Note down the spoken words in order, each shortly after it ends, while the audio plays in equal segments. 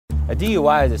A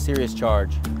DUI is a serious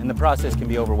charge, and the process can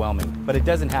be overwhelming, but it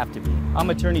doesn't have to be. I'm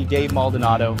attorney Dave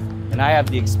Maldonado, and I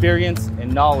have the experience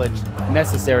and knowledge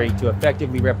necessary to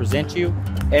effectively represent you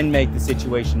and make the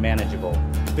situation manageable.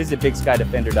 Visit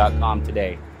BigSkyDefender.com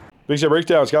today. Big Sky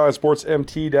Breakdown,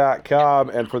 SkylineSportsMT.com,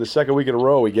 and for the second week in a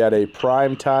row, we got a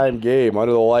primetime game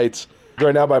under the lights.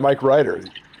 Joined now by Mike Ryder.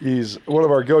 He's one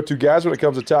of our go-to guys when it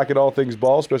comes to talking all things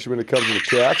ball, especially when it comes to the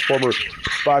Cats, former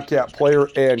Bobcat player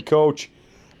and coach.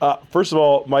 First of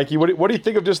all, Mikey, what do you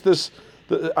think of just this?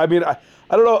 I don't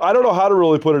know how to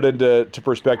really put it into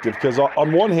perspective, because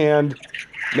on one hand,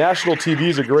 national TV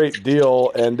is a great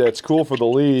deal and it's cool for the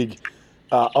league.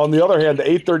 On the other hand, the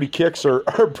 8:30 kicks are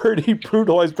pretty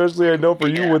brutal, especially I know for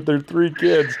you with their 3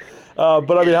 kids.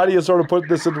 But I mean, how do you sort of put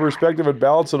this into perspective and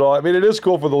balance it all? I mean, it is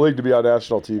cool for the league to be on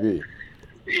national TV.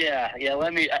 Yeah.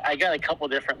 I got a couple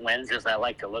different lenses I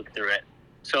like to look through it.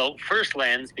 So first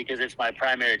lens, because it's my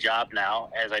primary job now,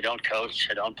 as I don't coach,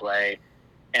 I don't play,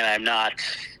 and I'm not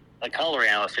a color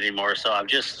analyst anymore, so I'm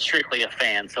just strictly a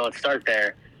fan. So let's start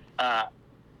there.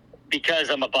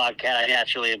 Because I'm a Bobcat, I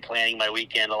naturally am planning my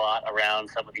weekend a lot around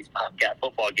some of these Bobcat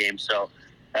football games. So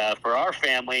for our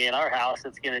family in our house,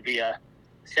 it's going to be a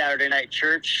Saturday night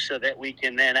church so that we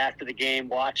can then, after the game,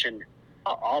 watch, and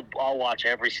I'll watch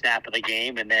every snap of the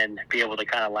game and then be able to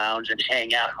kind of lounge and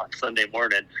hang out on Sunday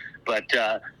morning. But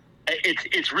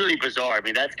it's really bizarre. I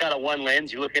mean, that's kind of one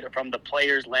lens. You look at it from the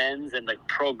player's lens and the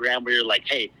program where you're like,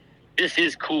 hey, this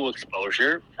is cool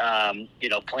exposure.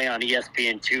 Play on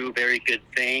ESPN2, very good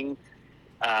thing.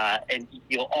 And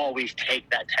you'll always take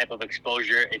that type of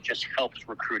exposure. It just helps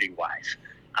recruiting-wise.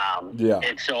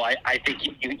 And so I think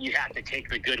you have to take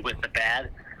the good with the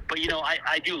bad. But,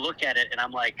 I do look at it and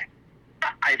I'm like,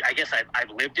 I guess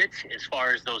I've lived it as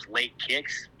far as those late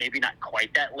kicks, maybe not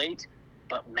quite that late.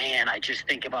 But, man, I just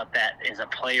think about that as a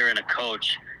player and a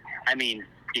coach. I mean,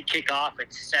 you kick off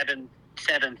at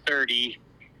 7:30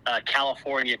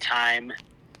 California time.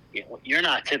 You're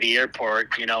not to the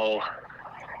airport,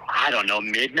 I don't know,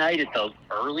 midnight at the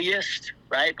earliest,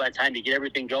 right? By the time you get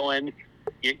everything going,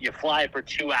 you fly for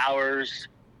 2 hours.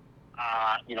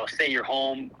 Say you're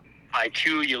home by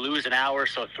 2, you lose an hour,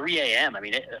 so 3 a.m. I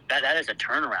mean, that is a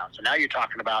turnaround. So now you're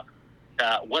talking about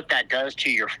what that does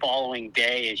to your following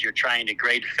day as you're trying to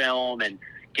grade film and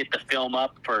get the film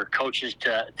up for coaches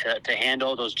to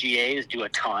handle. Those GAs do a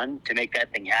ton to make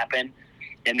that thing happen.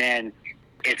 And then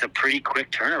it's a pretty quick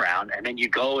turnaround. And then you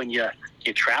go and you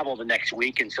travel the next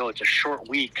week, and so it's a short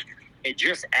week. It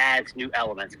just adds new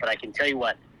elements. But I can tell you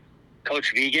what,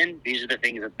 Coach Vegan, these are the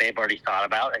things that they've already thought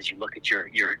about as you look at your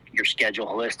schedule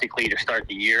holistically to start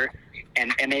the year.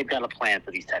 And they've got a plan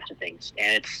for these types of things.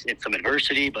 And it's some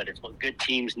adversity, but it's what good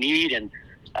teams need, and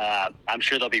I'm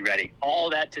sure they'll be ready. All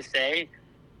that to say,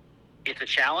 it's a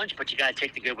challenge, but you got to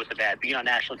take the good with the bad. Being on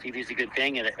national TV is a good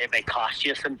thing, and it may cost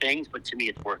you some things, but to me,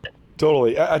 it's worth it.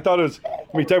 Totally. I thought it was,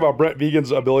 when you talk about Brent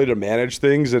Vegan's ability to manage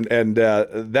things, and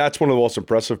that's one of the most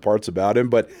impressive parts about him,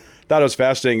 but I thought it was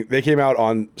fascinating. They came out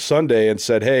on Sunday and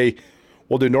said, hey,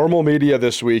 we'll do normal media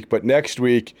this week, but next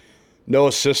week, no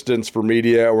assistance for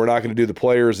media. We're not going to do the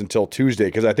players until Tuesday,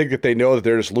 because I think that they know that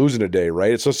they're just losing a day,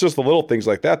 right? So it's just the little things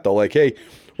like that, though. Like, hey,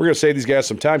 we're going to save these guys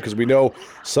some time because we know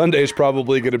Sunday's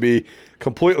probably going to be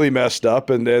completely messed up,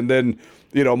 and then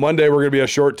Monday we're going to be a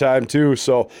short time too.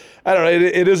 So I don't know.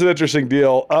 It is an interesting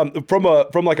deal.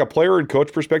 From like a player and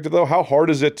coach perspective, though, how hard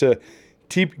is it to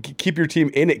keep your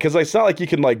team in it? Because it's not like you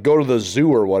can like go to the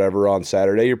zoo or whatever on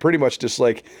Saturday. You're pretty much just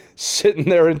like sitting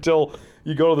there until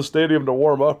you go to the stadium to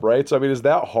warm up, right? So I mean, is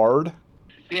that hard?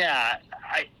 Yeah,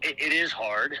 it is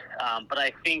hard, but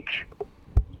I think,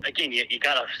 again, you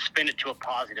got to spin it to a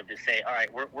positive to say, all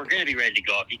right, we're going to be ready to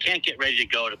go. If you can't get ready to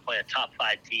go to play a top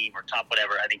 5 team or top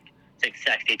whatever, I think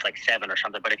Sac State's like 7 or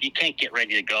something. But if you can't get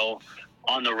ready to go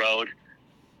on the road,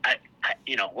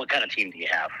 what kind of team do you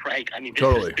have, right? I mean,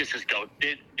 this is go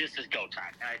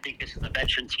time. And I think this is a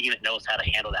veteran team that knows how to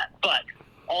handle that. But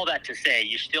all that to say,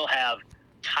 you still have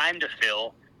time to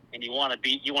fill, and you want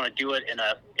to do it in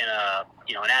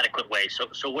an adequate way.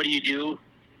 So what do?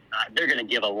 They're going to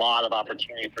give a lot of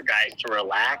opportunity for guys to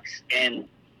relax and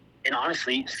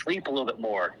honestly sleep a little bit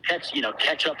more.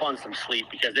 Catch up on some sleep,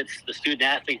 because it's the student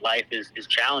athlete life is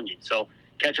challenging. So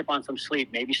catch up on some sleep,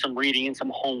 maybe some reading and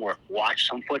some homework. Watch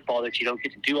some football that you don't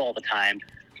get to do all the time.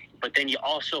 But then you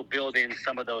also build in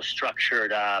some of those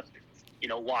structured,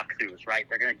 walkthroughs, right?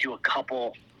 They're going to do a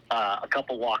couple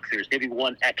walkthroughs, maybe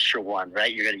one extra one,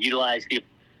 right? You're going to utilize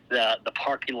the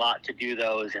parking lot to do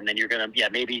those, and then you're going to,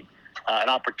 maybe an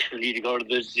opportunity to go to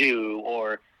the zoo,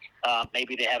 or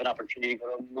maybe they have an opportunity to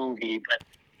go to a movie. But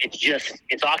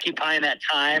it's occupying that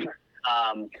time.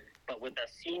 but with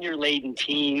a senior-laden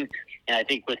team, and I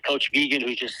think with Coach Vegan,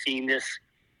 who's just seen this,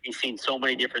 he's seen so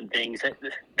many different things,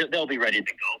 they'll be ready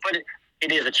to go. But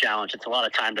it is a challenge. It's a lot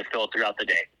of time to fill throughout the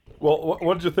day. Well,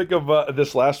 what did you think of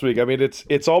this last week? I mean,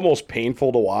 it's almost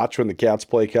painful to watch when the Cats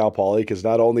play Cal Poly, because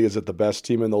not only is it the best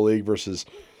team in the league versus,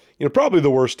 probably the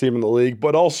worst team in the league,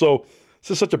 but also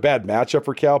this is such a bad matchup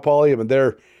for Cal Poly. I mean,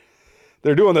 they're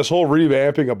doing this whole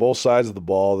revamping of both sides of the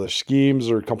ball. The schemes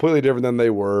are completely different than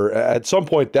they were. At some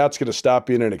point, that's going to stop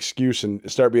being an excuse and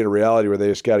start being a reality where they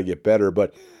just got to get better.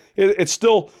 But it's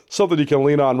still something you can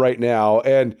lean on right now.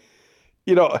 And,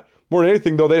 more than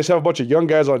anything, though, they just have a bunch of young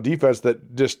guys on defense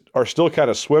that just are still kind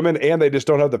of swimming, and they just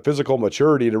don't have the physical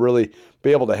maturity to really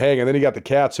be able to hang. And then you got the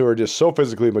Cats, who are just so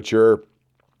physically mature,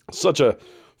 such a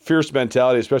fierce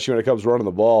mentality, especially when it comes to running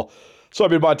the ball. So, I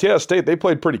mean, Montana State, they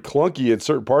played pretty clunky in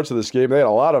certain parts of this game. They had a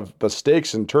lot of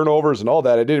mistakes and turnovers and all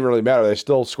that. It didn't really matter. They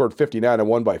still scored 59 and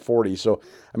won by 40. So,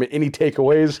 I mean, any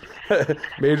takeaways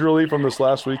majorly from this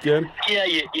last weekend? Yeah,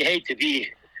 you hate to be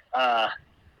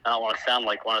I don't want to sound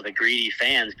like one of the greedy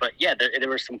fans, but yeah, there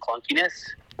was some clunkiness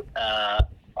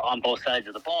on both sides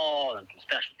of the ball and some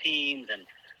special teams, and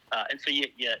so you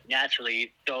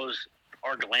naturally those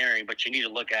are glaring, but you need to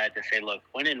look at it to say, look,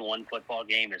 winning one football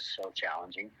game is so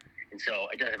challenging, and so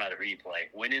it doesn't matter who you play.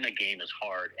 Winning a game is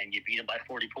hard, and you beat them by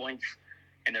 40 points,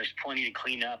 and there's plenty to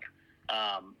clean up.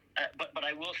 But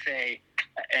I will say,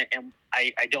 and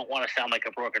I don't want to sound like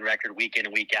a broken record week in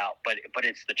and week out, but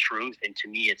it's the truth, and to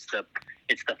me, it's the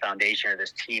foundation of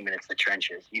this team, and it's the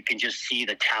trenches. You can just see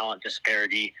the talent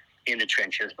disparity in the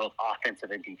trenches, both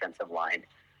offensive and defensive line.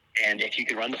 And if you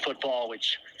can run the football,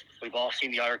 which we've all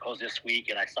seen the articles this week,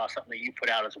 and I saw something that you put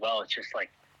out as well, it's just like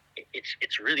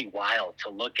it's really wild to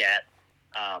look at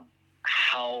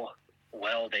how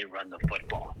well they run the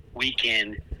football week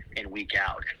in and week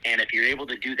out. And if you're able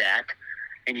to do that,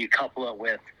 and you couple it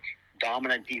with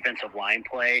dominant defensive line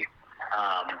play,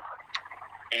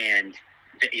 and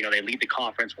they lead the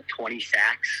conference with 20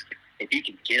 sacks. If you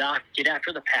can get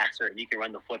after the passer and you can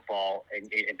run the football, and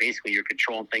basically you're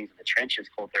controlling things in the trenches,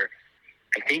 Colter,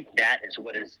 I think that is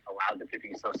what has allowed them to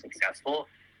be so successful.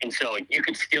 And so you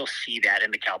can still see that in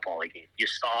the Cal Poly game. You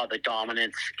saw the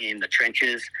dominance in the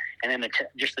trenches, and then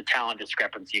just the talent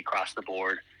discrepancy across the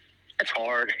board. It's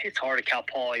hard. It's hard at Cal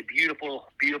Poly.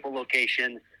 Beautiful, beautiful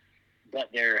location,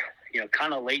 but they're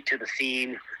kind of late to the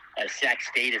scene. As Sac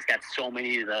State has got so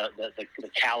many of the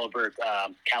caliber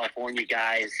California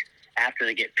guys after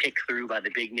they get picked through by the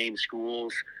big name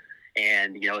schools,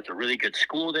 and it's a really good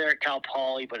school there at Cal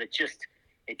Poly, but it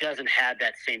doesn't have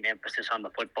that same emphasis on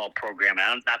the football program.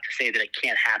 And not to say that it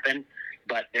can't happen,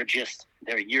 but they're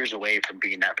years away from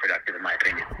being that productive, in my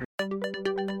opinion.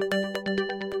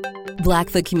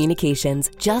 Blackfoot Communications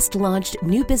just launched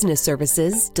new business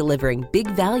services delivering big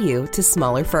value to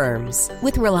smaller firms.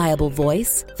 With reliable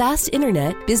voice, fast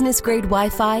internet, business-grade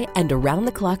Wi-Fi, and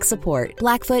around-the-clock support,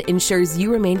 Blackfoot ensures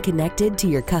you remain connected to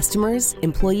your customers,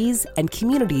 employees, and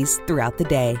communities throughout the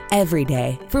day, every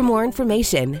day. For more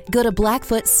information, go to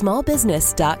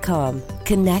blackfootsmallbusiness.com.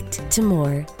 Connect to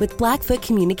more with Blackfoot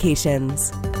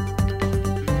Communications.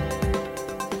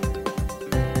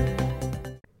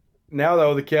 Now,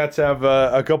 though, the Cats have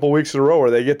a couple weeks in a row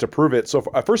where they get to prove it. So,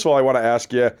 first of all, I want to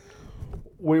ask you,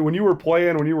 when you were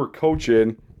playing, when you were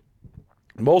coaching,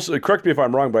 correct me if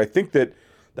I'm wrong, but I think that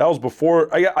was before,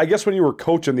 I guess when you were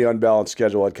coaching, the unbalanced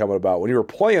schedule had come about. When you were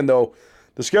playing, though,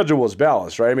 the schedule was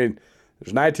balanced, right? I mean,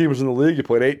 there's 9 teams in the league. You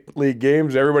played 8 league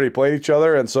games. Everybody played each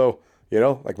other. And so,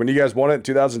 like when you guys won it in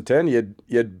 2010,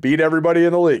 you'd beat everybody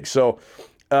in the league. So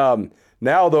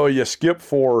now, though, you skip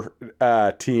 4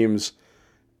 teams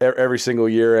every single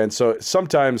year. And so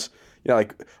sometimes, I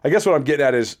guess what I'm getting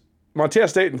at is Montana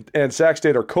State and Sac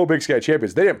State are co-Big Sky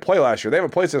champions. They didn't play last year. They haven't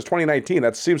played since 2019.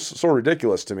 That seems so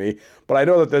ridiculous to me. But I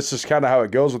know that this is kind of how it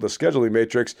goes with the scheduling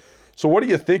matrix. So what do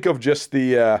you think of just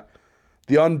the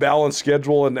unbalanced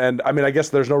schedule? And I mean, I guess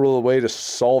there's no real way to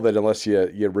solve it unless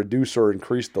you reduce or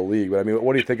increase the league. But I mean,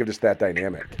 what do you think of just that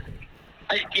dynamic?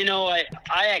 I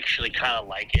actually kind of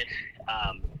like it.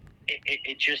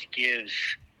 It just gives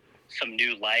some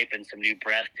new life and some new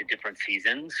breath to different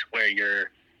seasons where you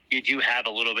do have a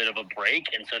little bit of a break,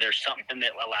 and so there's something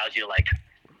that allows you to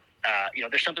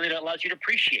there's something that allows you to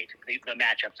appreciate the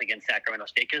matchups against Sacramento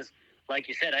State, because like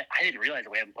you said, I didn't realize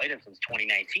that we haven't played them since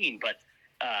 2019, but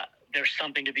there's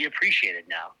something to be appreciated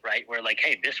now, right? Where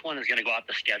hey, this one is going to go off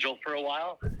the schedule for a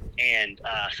while, and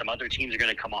some other teams are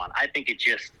going to come on. I think it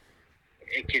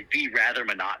could be rather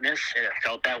monotonous, and it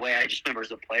felt that way. I just remember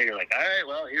as a player, you're like, all right,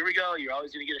 well, here we go. You're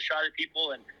always going to get a shot at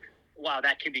people, and wow,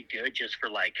 that can be good just for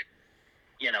the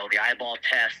eyeball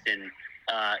test and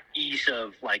ease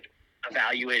of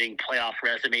evaluating playoff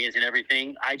resumes and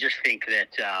everything. I just think that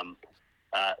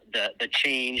the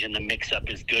change and the mix-up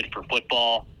is good for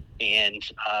football. And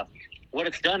what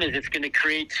it's done is it's going to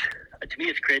create, to me,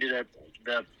 it's created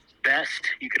the best,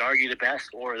 you could argue the best,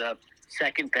 or the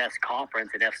second best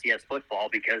conference in FCS football,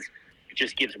 because it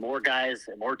just gives more guys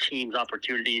and more teams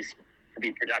opportunities to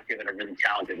be productive and are really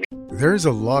talented. There's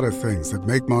a lot of things that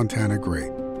make Montana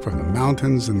great, from the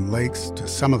mountains and lakes to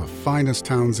some of the finest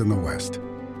towns in the West.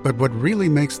 But what really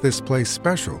makes this place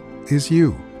special is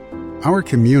you. Our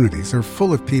communities are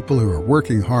full of people who are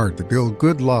working hard to build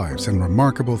good lives and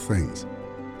remarkable things.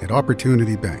 At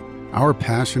Opportunity Bank, our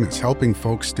passion is helping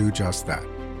folks do just that.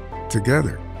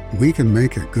 Together, we can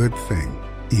make a good thing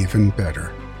even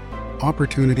better.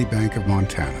 Opportunity Bank of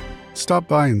Montana. Stop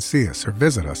by and see us or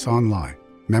visit us online.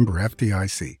 Member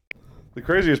FDIC. The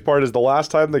craziest part is the last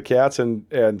time the Cats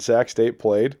and Sac State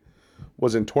played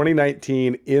was in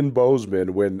 2019 in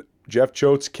Bozeman, when Jeff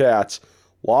Choate's Cats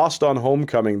lost on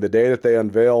homecoming the day that they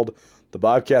unveiled the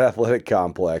Bobcat Athletic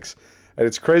Complex. And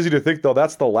it's crazy to think, though,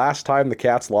 that's the last time the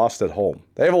Cats lost at home.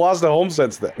 They haven't lost at home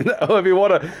since then. I mean,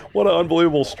 what an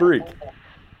unbelievable streak.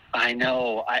 I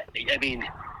know. I mean,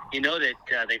 you know that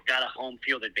they've got a home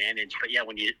field advantage, but yeah,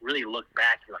 when you really look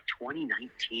back, you're like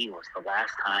 2019 was the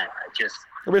last time.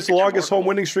 I mean, it's the longest home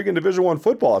winning streak in Division I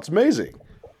football. It's amazing.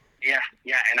 Yeah,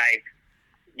 and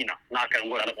knock on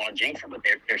wood, I don't want to jinx them, but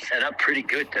they're set up pretty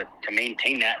good to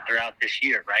maintain that throughout this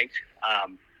year, right?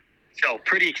 So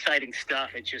pretty exciting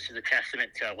stuff. It just is a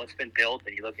testament to what's been built.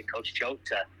 And you look at Coach Choate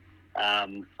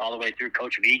all the way through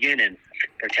Coach Vegan and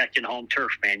protecting home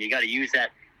turf, man. You got to use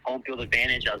that home field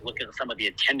advantage. I was looking at some of the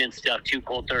attendance stuff too,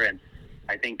 Colter, and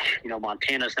I think,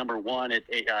 Montana's number one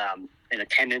in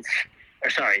attendance. Or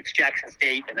sorry, it's Jackson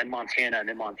State and then Montana and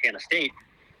then Montana State.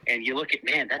 And you look at,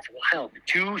 man, that's wild.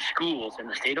 2 schools in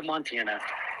the state of Montana,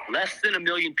 less than 1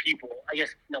 million people. I guess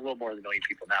a little more than 1 million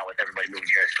people now with everybody moving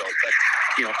here, I suppose. But,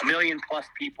 1 million plus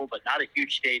people, but not a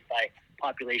huge state by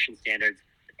population standards.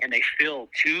 And they fill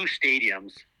 2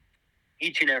 stadiums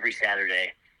each and every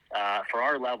Saturday. For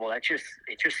our level, it just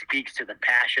speaks to the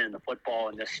passion in the football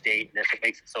in this state. And that's what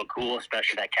makes it so cool,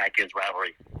 especially that Cat-Kids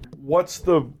rivalry. What's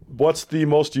the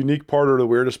most unique part or the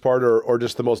weirdest part or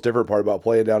just the most different part about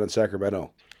playing down in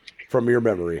Sacramento from your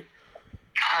memory?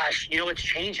 Gosh, it's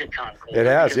changed a ton. It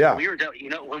has, yeah.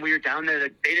 When we were down there, they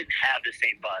didn't have the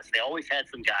same buzz. They always had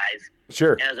some guys.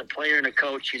 Sure. And as a player and a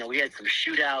coach, we had some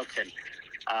shootouts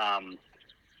and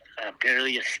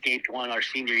barely escaped one our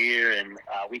senior year, and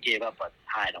we gave up a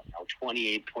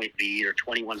 28-point lead or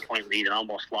 21-point lead and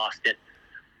almost lost it.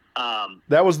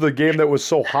 That was the game that was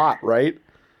so hot, right?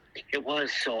 It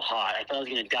was so hot. I thought I was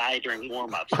going to die during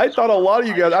warm-ups. I thought a lot of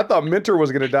you guys – I thought Minter was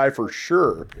going to die for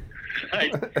sure.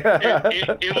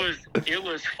 It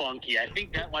was funky. I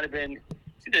think that might have been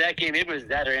 – that game, it was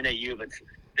that or NAU, but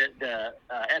at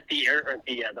the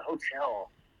hotel,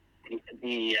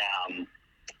 the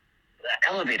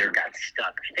elevator got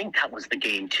stuck. I think that was the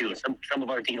game, too. Some of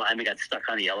our D linemen got stuck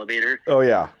on the elevator. Oh,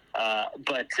 yeah.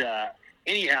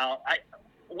 Anyhow,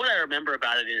 what I remember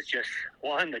about it is just,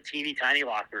 one, the teeny tiny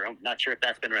locker room. Not sure if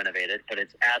that's been renovated, but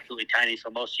it's absolutely tiny, so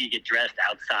most of you get dressed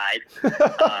outside.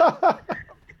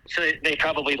 So they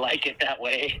probably like it that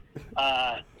way.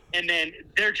 And then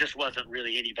there just wasn't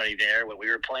really anybody there when we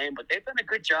were playing, but they've done a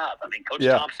good job. I mean, Coach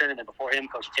Thompson and then before him,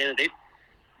 Coach Taylor,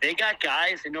 they got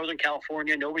guys in Northern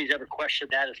California. Nobody's ever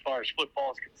questioned that as far as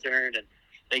football is concerned, and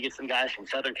they get some guys from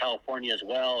Southern California as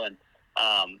well. And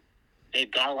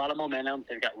they've got a lot of momentum.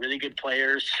 They've got really good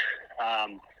players,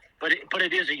 but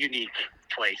it is a unique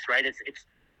place, right? It's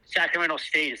Sacramento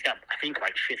State has got, I think,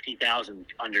 like 50,000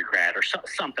 undergrad or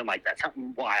something like that,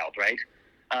 something wild, right?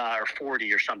 Or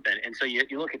 40 or something. And so you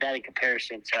look at that in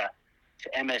comparison to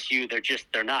MSU.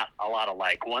 They're not a lot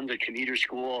alike. One's a commuter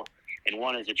school and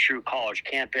one is a true college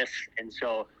campus. And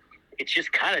so it's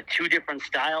just kind of 2 different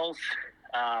styles,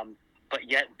 but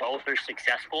yet both are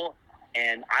successful.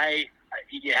 And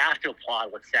you have to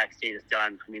applaud what Sac State has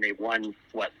done. I mean, they've won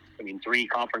 3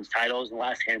 conference titles in the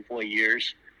last handful of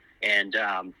years, and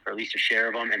or at least a share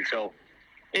of them. And so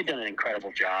they've done an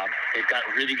incredible job. They've got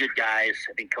really good guys.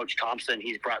 I think Coach Thompson,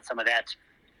 he's brought some of that,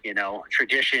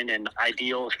 tradition and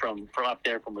ideals from up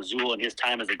there from Missoula and his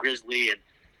time as a Grizzly. And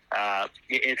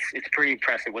it's pretty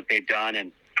impressive what they've done,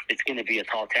 and it's going to be a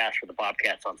tall task for the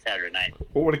Bobcats on Saturday night.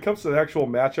 Well, when it comes to the actual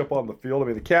matchup on the field, I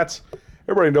mean, the Cats,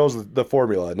 everybody knows the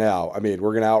formula now. I mean,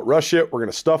 we're going to outrush it, we're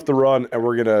going to stuff the run, and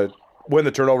we're going to win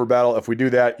the turnover battle. If we do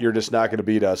that, you're just not going to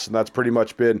beat us. And that's pretty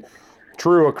much been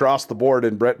true across the board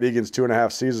in Brent Vigen's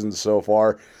 2.5 seasons so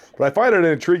far. But I find it an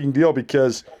intriguing deal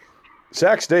because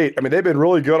Sac State, I mean, they've been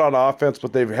really good on offense,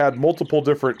 but they've had multiple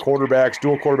different quarterbacks,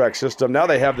 dual quarterback system. Now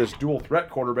they have this dual threat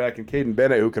quarterback in Caden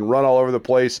Bennett who can run all over the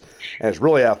place and is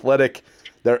really athletic.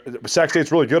 Sac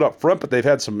State's really good up front, but they've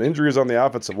had some injuries on the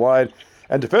offensive line.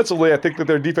 And defensively, I think that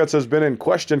their defense has been in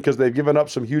question because they've given up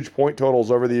some huge point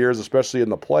totals over the years, especially in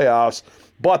the playoffs.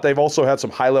 But they've also had some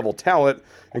high-level talent,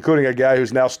 including a guy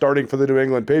who's now starting for the New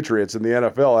England Patriots in the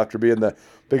NFL after being the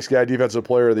Big Sky Defensive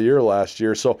Player of the Year last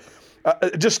year. So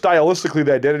just stylistically,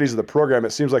 the identities of the program,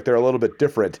 it seems like they're a little bit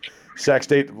different. Sac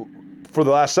State, for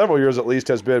the last several years at least,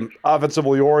 has been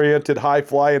offensively oriented, high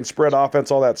fly and spread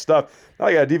offense, all that stuff. Now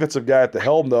you got a defensive guy at the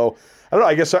helm, though. I don't know,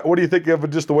 I guess, what do you think of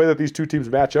just the way that these two teams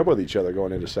match up with each other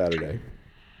going into Saturday?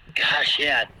 Gosh,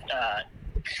 yeah.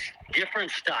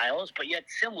 Different styles, but yet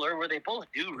similar, where they both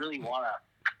do really want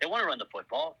to run the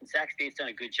football. And Sac State's done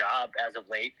a good job as of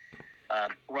late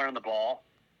running the ball.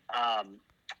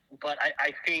 But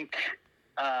I think,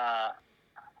 I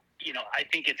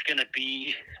think it's going to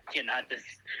be, not this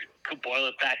could boil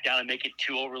it back down and make it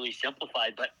too overly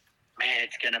simplified, but man,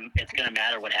 it's gonna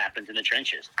matter what happens in the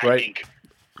trenches. Right.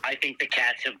 I think the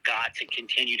Cats have got to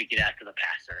continue to get after the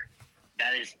passer.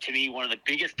 That is, to me, one of the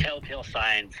biggest telltale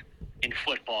signs in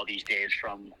football these days,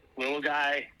 from little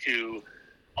guy to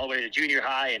all the way to junior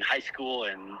high and high school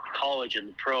and college and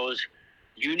the pros.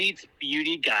 You need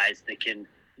guys that can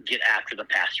get after the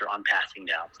passer on passing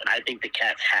downs, and I think the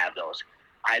Cats have those.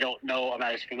 I don't know. I'm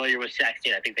not as familiar with Sac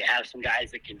State. I think they have some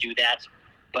guys that can do that,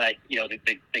 but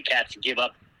the Cats give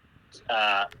up,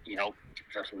 the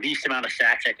least amount of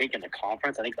sacks I think in the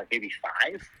conference. I think like maybe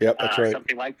 5. Yep, that's right.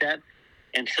 Something like that.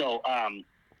 And so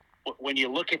when you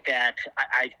look at that,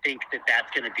 I think that's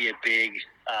going to be a big,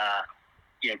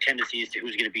 tendency as to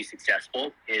who's going to be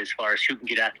successful as far as who can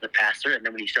get after the passer. And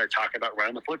then when you start talking about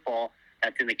running the football,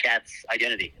 that's in the Cats'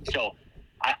 identity. And so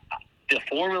the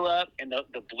formula and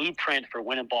the blueprint for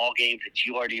winning ball games that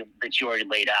you already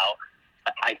laid out,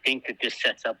 I think that this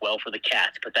sets up well for the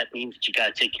Cats, but that means that you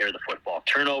got to take care of the football.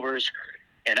 Turnovers,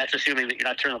 and that's assuming that you're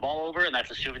not turning the ball over, and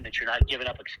that's assuming that you're not giving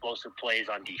up explosive plays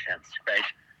on defense, right?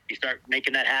 You start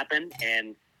making that happen,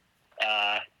 and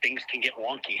things can get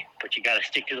wonky, but you got to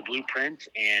stick to the blueprint,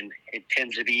 and it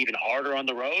tends to be even harder on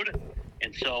the road,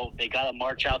 and so they got to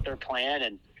march out their plan.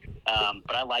 And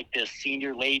but I like this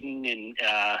senior-laden and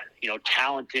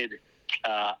talented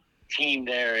team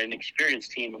there, an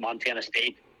experienced team at Montana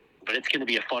State. But it's going to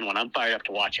be a fun one. I'm fired up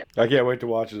to watch it. I can't wait to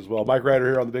watch it as well. Mike Ryder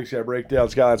here on the Big Sky Breakdown,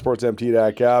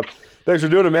 SkylineSportsMT.com. Thanks for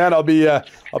doing it, man. I'll be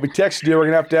texting you. We're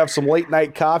going to have some late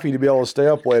night coffee to be able to stay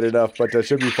up late enough, but it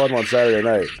should be a fun one Saturday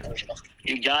night.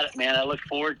 You got it, man. I look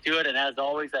forward to it, and as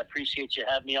always, I appreciate you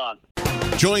having me on.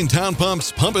 Join Town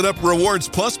Pump's Pump It Up Rewards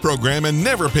Plus program and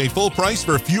never pay full price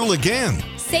for fuel again.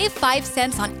 Save 5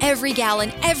 cents on every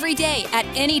gallon every day at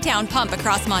any Town Pump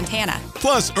across Montana.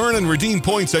 Plus, earn and redeem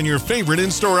points on your favorite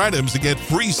in-store items to get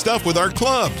free stuff with our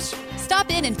clubs. Stop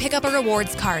in and pick up a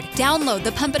rewards card. Download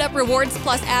the Pump It Up Rewards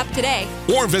Plus app today.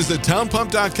 Or visit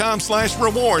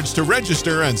townpump.com/rewards to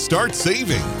register and start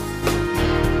saving.